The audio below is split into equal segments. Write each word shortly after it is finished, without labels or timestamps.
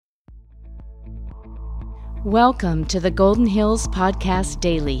Welcome to the Golden Hills Podcast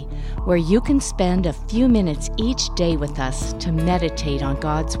Daily, where you can spend a few minutes each day with us to meditate on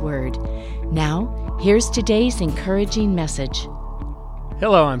God's Word. Now, here's today's encouraging message.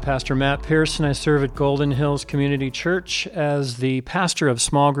 Hello, I'm Pastor Matt Pearson. I serve at Golden Hills Community Church as the pastor of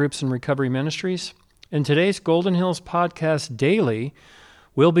small groups and recovery ministries. In today's Golden Hills Podcast Daily,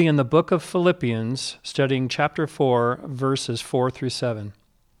 we'll be in the book of Philippians, studying chapter 4, verses 4 through 7.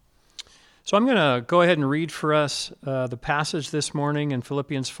 So I'm going to go ahead and read for us the passage this morning in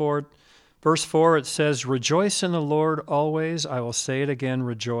Philippians 4. Verse 4, it says, "Rejoice in the Lord always. I will say it again,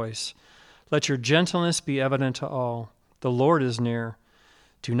 rejoice. Let your gentleness be evident to all. The Lord is near.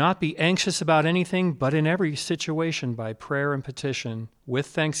 Do not be anxious about anything, but in every situation by prayer and petition, with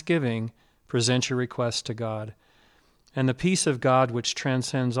thanksgiving, present your requests to God. And the peace of God, which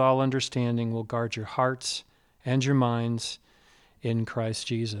transcends all understanding, will guard your hearts and your minds in Christ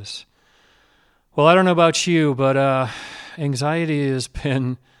Jesus." Well, I don't know about you, but anxiety has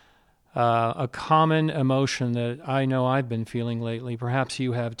been a common emotion that I know I've been feeling lately. Perhaps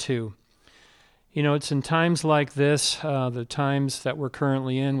you have too. You know, it's in times like this, the times that we're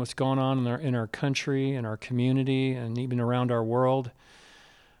currently in, what's going on in our country, in our community, and even around our world,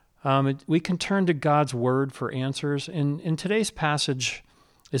 we can turn to God's Word for answers. And today's passage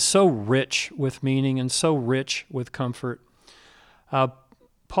is so rich with meaning and so rich with comfort.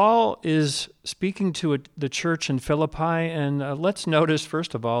 Paul is speaking to the church in Philippi, and let's notice,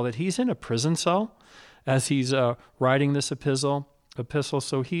 first of all, that he's in a prison cell as he's writing this epistle.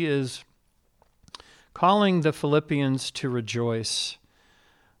 So he is calling the Philippians to rejoice,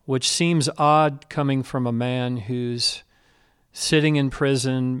 which seems odd coming from a man who's sitting in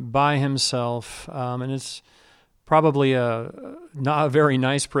prison by himself, and it's probably not a very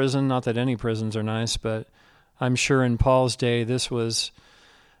nice prison. Not that any prisons are nice, but I'm sure in Paul's day this was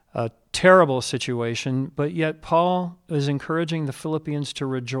a terrible situation, but yet Paul is encouraging the Philippians to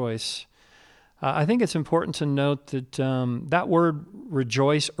rejoice. I think it's important to note that that word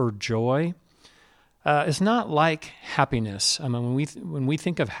rejoice or joy is not like happiness. I mean, when we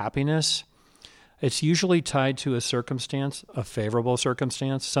think of happiness, it's usually tied to a circumstance, a favorable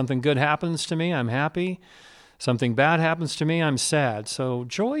circumstance. Something good happens to me, I'm happy. Something bad happens to me, I'm sad. So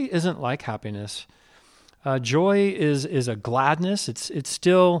joy isn't like happiness. Joy is a gladness. It's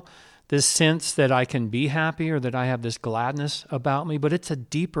still this sense that I can be happy or that I have this gladness about me, but it's a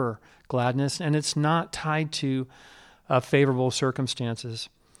deeper gladness, and it's not tied to favorable circumstances.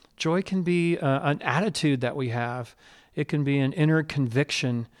 Joy can be an attitude that we have. It can be an inner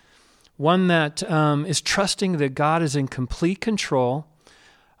conviction, one that is trusting that God is in complete control.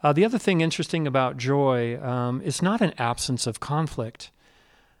 The other thing interesting about joy is not an absence of conflict.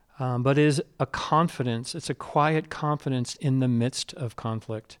 But is a confidence. It's a quiet confidence in the midst of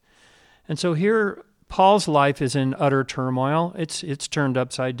conflict. And so here, Paul's life is in utter turmoil. It's turned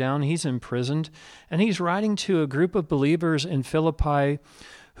upside down. He's imprisoned. And he's writing to a group of believers in Philippi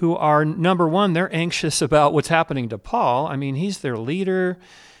who are, number one, they're anxious about what's happening to Paul. I mean, he's their leader.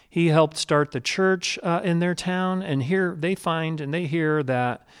 He helped start the church in their town. And here they find and they hear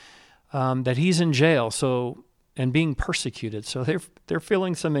that he's in jail. And being persecuted. So they're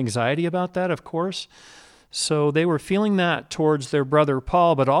feeling some anxiety about that, of course. So they were feeling that towards their brother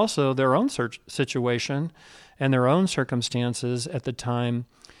Paul, but also their own situation and their own circumstances at the time.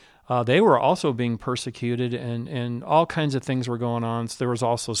 They were also being persecuted, and all kinds of things were going on. So there was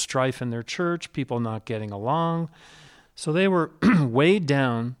also strife in their church, people not getting along. So they were weighed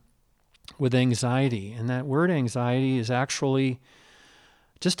down with anxiety. And that word anxiety is actually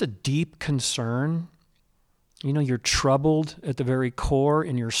just a deep concern. You know, you're troubled at the very core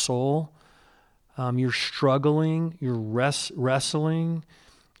in your soul. You're struggling, you're wrestling,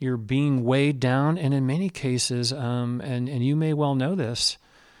 you're being weighed down. And in many cases, and you may well know this,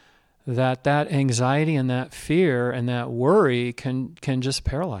 that anxiety and that fear and that worry can just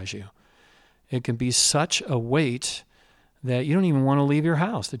paralyze you. It can be such a weight that you don't even want to leave your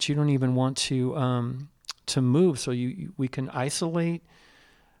house, that you don't even want to move. So we can isolate.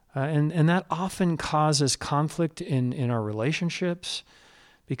 And that often causes conflict in our relationships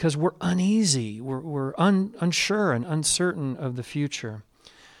because we're uneasy, we're unsure and uncertain of the future.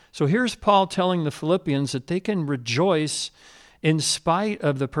 So here's Paul telling the Philippians that they can rejoice in spite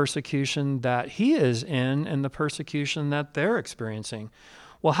of the persecution that he is in and the persecution that they're experiencing.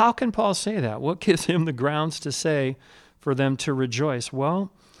 Well, how can Paul say that? What gives him the grounds to say for them to rejoice?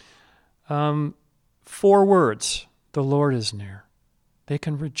 Well, 4 words: the Lord is near. They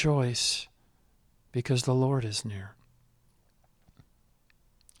can rejoice because the Lord is near.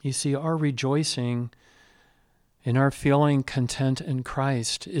 You see, our rejoicing and our feeling content in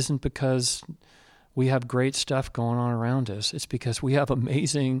Christ isn't because we have great stuff going on around us, it's because we have an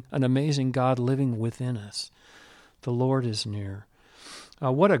amazing God living within us. The Lord is near.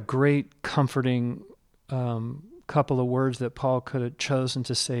 What a great, comforting couple of words that Paul could have chosen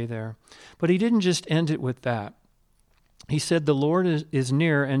to say there. But he didn't just end it with that. He said, the Lord is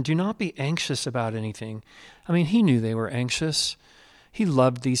near, and do not be anxious about anything. I mean, he knew they were anxious. He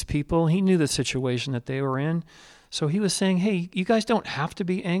loved these people. He knew the situation that they were in. So he was saying, hey, you guys don't have to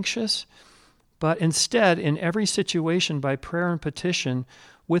be anxious, but instead, in every situation, by prayer and petition,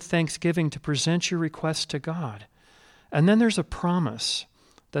 with thanksgiving, to present your requests to God. And then there's a promise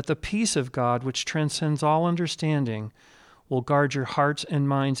that the peace of God, which transcends all understanding, will guard your hearts and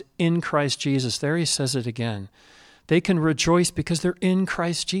minds in Christ Jesus. There he says it again. They can rejoice because they're in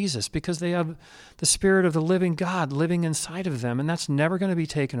Christ Jesus, because they have the Spirit of the living God living inside of them, and that's never going to be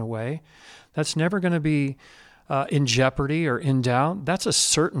taken away. That's never going to be in jeopardy or in doubt. That's a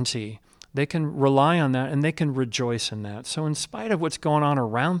certainty. They can rely on that, and they can rejoice in that. So in spite of what's going on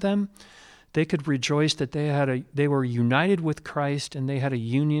around them, they could rejoice that they were united with Christ, and they had a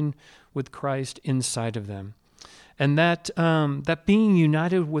union with Christ inside of them. And that being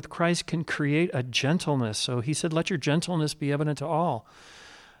united with Christ can create a gentleness. So he said, let your gentleness be evident to all.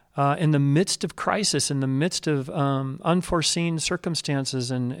 In the midst of crisis, in the midst of unforeseen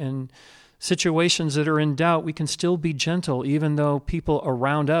circumstances and situations that are in doubt, we can still be gentle, even though people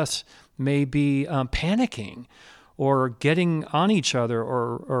around us may be panicking or getting on each other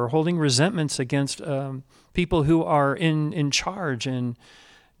or holding resentments against people who are in charge and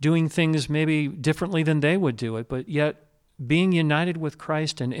doing things maybe differently than they would do it. But yet, being united with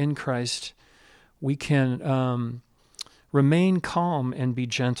Christ and in Christ, we can remain calm and be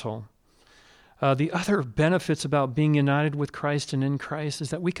gentle. The other benefits about being united with Christ and in Christ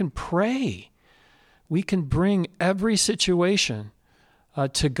is that we can pray. We can bring every situation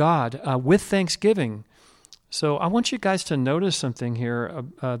to God with thanksgiving. So I want you guys to notice something here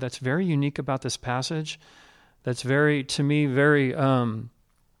that's very unique about this passage. That's very, to me, very,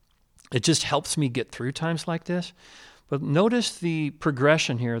 it just helps me get through times like this. But notice the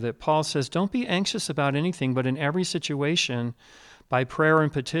progression here that Paul says, don't be anxious about anything, but in every situation, by prayer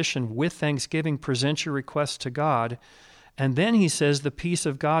and petition, with thanksgiving, present your requests to God. And then he says, the peace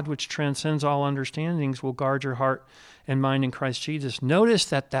of God, which transcends all understandings, will guard your heart and mind in Christ Jesus. Notice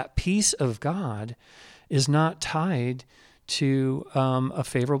that peace of God is not tied to a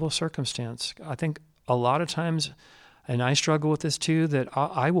favorable circumstance. I think a lot of times, and I struggle with this too, that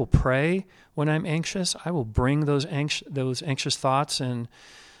I will pray when I'm anxious. I will bring those anxious thoughts and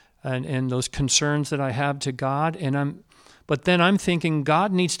those concerns that I have to God, but then I'm thinking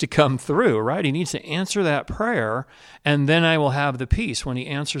God needs to come through, right? He needs to answer that prayer, and then I will have the peace when he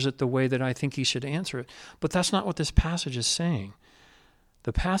answers it the way that I think he should answer it. But that's not what this passage is saying.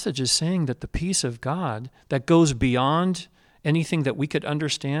 The passage is saying that the peace of God that goes beyond anything that we could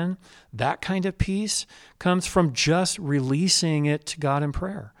understand, that kind of peace comes from just releasing it to God in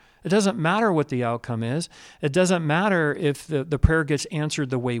prayer. It doesn't matter what the outcome is. It doesn't matter if the prayer gets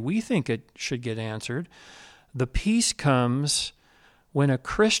answered the way we think it should get answered. The peace comes when a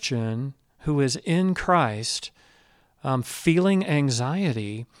Christian who is in Christ, feeling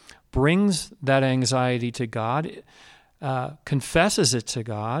anxiety, brings that anxiety to God, confesses it to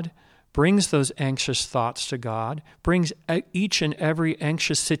God, brings those anxious thoughts to God, brings each and every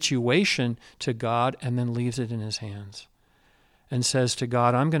anxious situation to God, and then leaves it in his hands and says to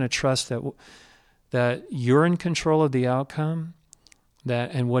God, I'm going to trust that you're in control of the outcome,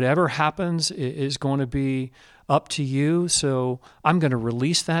 and whatever happens is going to be up to you, so I'm going to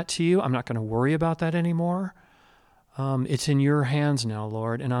release that to you. I'm not going to worry about that anymore. It's in your hands now,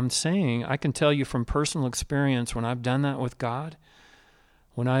 Lord. And I'm saying, I can tell you from personal experience, when I've done that with God,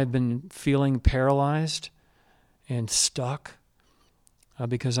 when I've been feeling paralyzed and stuck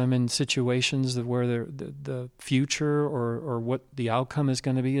because I'm in situations where the future or what the outcome is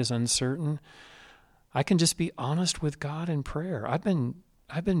going to be is uncertain, I can just be honest with God in prayer. I've been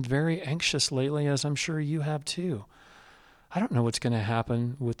very anxious lately, as I'm sure you have too. I don't know what's going to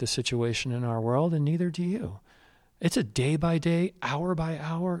happen with the situation in our world, and neither do you. It's a day-by-day,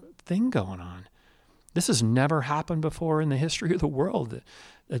 hour-by-hour thing going on. This has never happened before in the history of the world,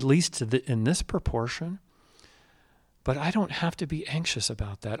 at least in this proportion. But I don't have to be anxious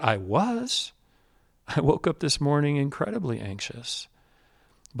about that. I woke up this morning incredibly anxious.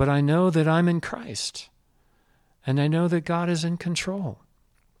 But I know that I'm in Christ, and I know that God is in control.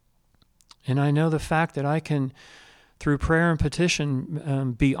 And I know the fact that I can, through prayer and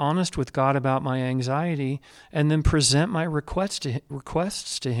petition, be honest with God about my anxiety, and then present my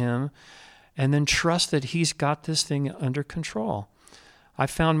requests to him, and then trust that he's got this thing under control. I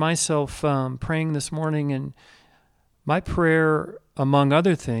found myself praying this morning, and my prayer, among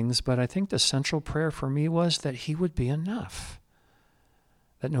other things, but I think the central prayer for me was that he would be enough.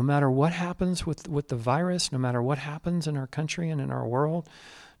 That no matter what happens with the virus, no matter what happens in our country and in our world,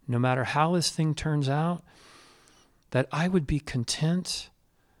 no matter how this thing turns out, that I would be content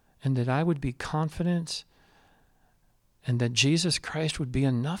and that I would be confident and that Jesus Christ would be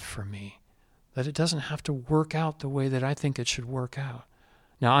enough for me, that it doesn't have to work out the way that I think it should work out.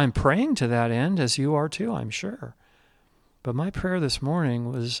 Now, I'm praying to that end, as you are too, I'm sure. But my prayer this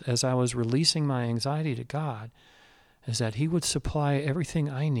morning was, as I was releasing my anxiety to God, is that he would supply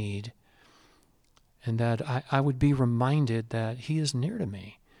everything I need and that I would be reminded that he is near to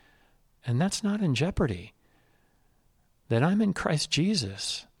me. And that's not in jeopardy. That I'm in Christ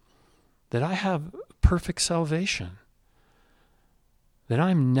Jesus. That I have perfect salvation. That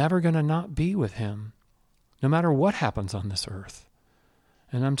I'm never going to not be with him, no matter what happens on this earth.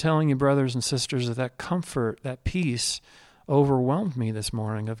 And I'm telling you, brothers and sisters, that comfort, that peace overwhelmed me this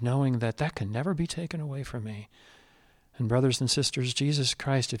morning of knowing that that can never be taken away from me. And brothers and sisters, Jesus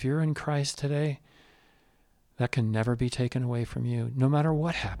Christ, if you're in Christ today, that can never be taken away from you, no matter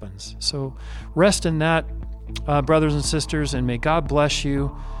what happens. So rest in that, brothers and sisters, and may God bless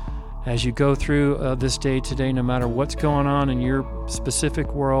you as you go through this day today, no matter what's going on in your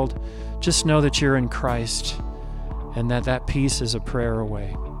specific world. Just know that you're in Christ and that peace is a prayer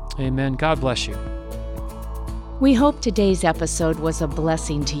away. Amen. God bless you. We hope today's episode was a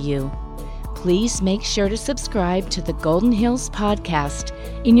blessing to you. Please make sure to subscribe to the Golden Hills Podcast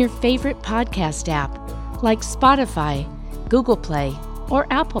in your favorite podcast app, like Spotify, Google Play, or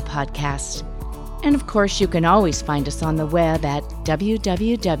Apple Podcasts. And of course, you can always find us on the web at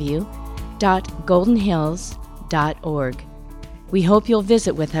www.goldenhills.org. We hope you'll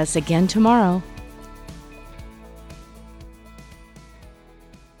visit with us again tomorrow.